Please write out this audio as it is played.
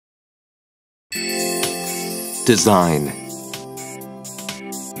Design.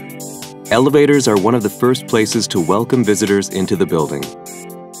 Elevators are one of the first places to welcome visitors into the building.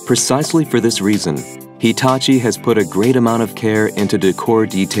 Precisely for this reason, Hitachi has put a great amount of care into decor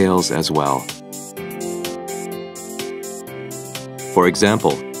details as well. For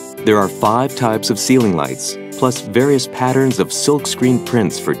example, there are 5 types of ceiling lights, plus various patterns of silkscreen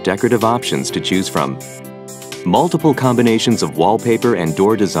prints for decorative options to choose from. Multiple combinations of wallpaper and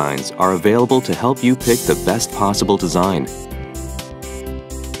door designs are available to help you pick the best possible design.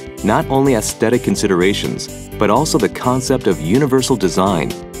 Not only aesthetic considerations, but also the concept of universal design,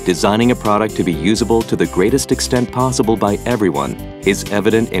 designing a product to be usable to the greatest extent possible by everyone, is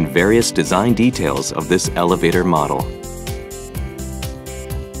evident in various design details of this elevator model.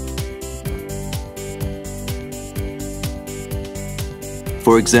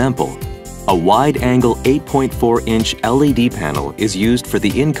 For example, a wide-angle 8.4-inch LED panel is used for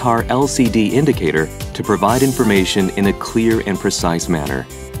the in-car LCD indicator to provide information in a clear and precise manner.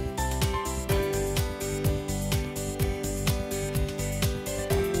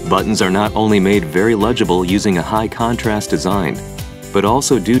 Buttons are not only made very legible using a high-contrast design, but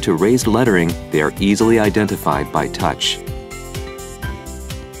also due to raised lettering, they are easily identified by touch.